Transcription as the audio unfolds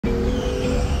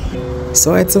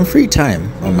So I had some free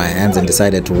time on my hands and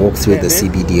decided to walk through the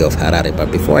CBD of Harare. But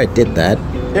before I did that,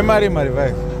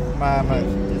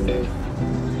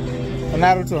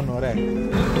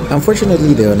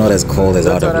 unfortunately they were not as cold as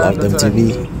I would have loved them to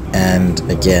be. And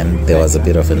again, there was a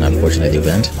bit of an unfortunate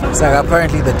event. So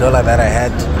apparently the dollar that I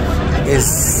had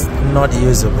is not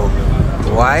usable.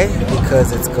 Why?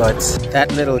 Because it's got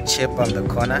that little chip on the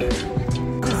corner.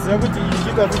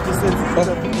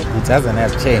 It doesn't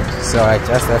have change, so I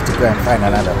just have to go and find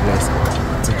another place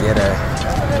to get a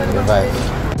revive.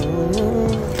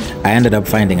 I ended up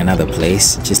finding another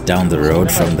place just down the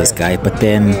road from this guy, but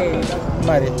then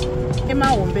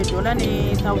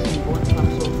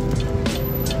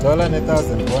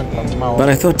but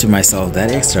I thought to myself,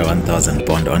 that extra 1,000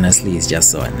 bond honestly is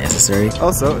just so unnecessary.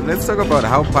 Also, let's talk about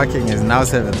how parking is now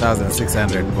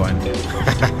 7,600 bond.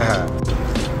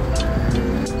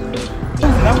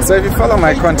 So if you follow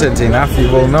my content enough, you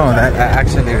will know that I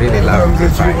actually really love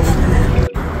revive.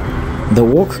 The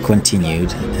walk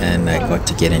continued and I got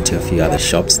to get into a few other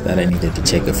shops that I needed to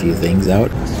check a few things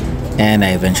out. And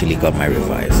I eventually got my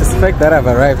revive. I suspect that I've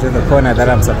arrived in the corner that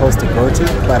I'm supposed to go to,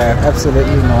 but I have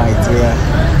absolutely no idea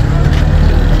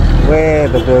where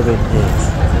the building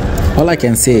is. All I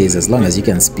can say is as long as you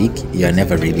can speak, you're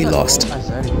never really lost.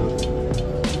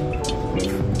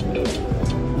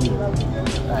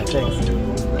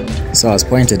 So I was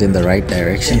pointed in the right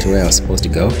direction to where I was supposed to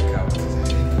go.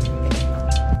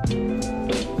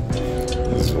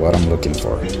 This is what I'm looking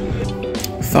for.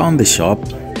 Found the shop,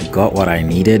 got what I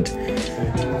needed,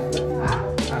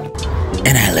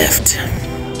 and I left.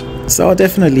 So I'll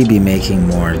definitely be making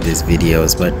more of these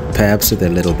videos, but perhaps with a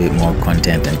little bit more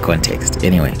content and context.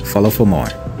 Anyway, follow for more.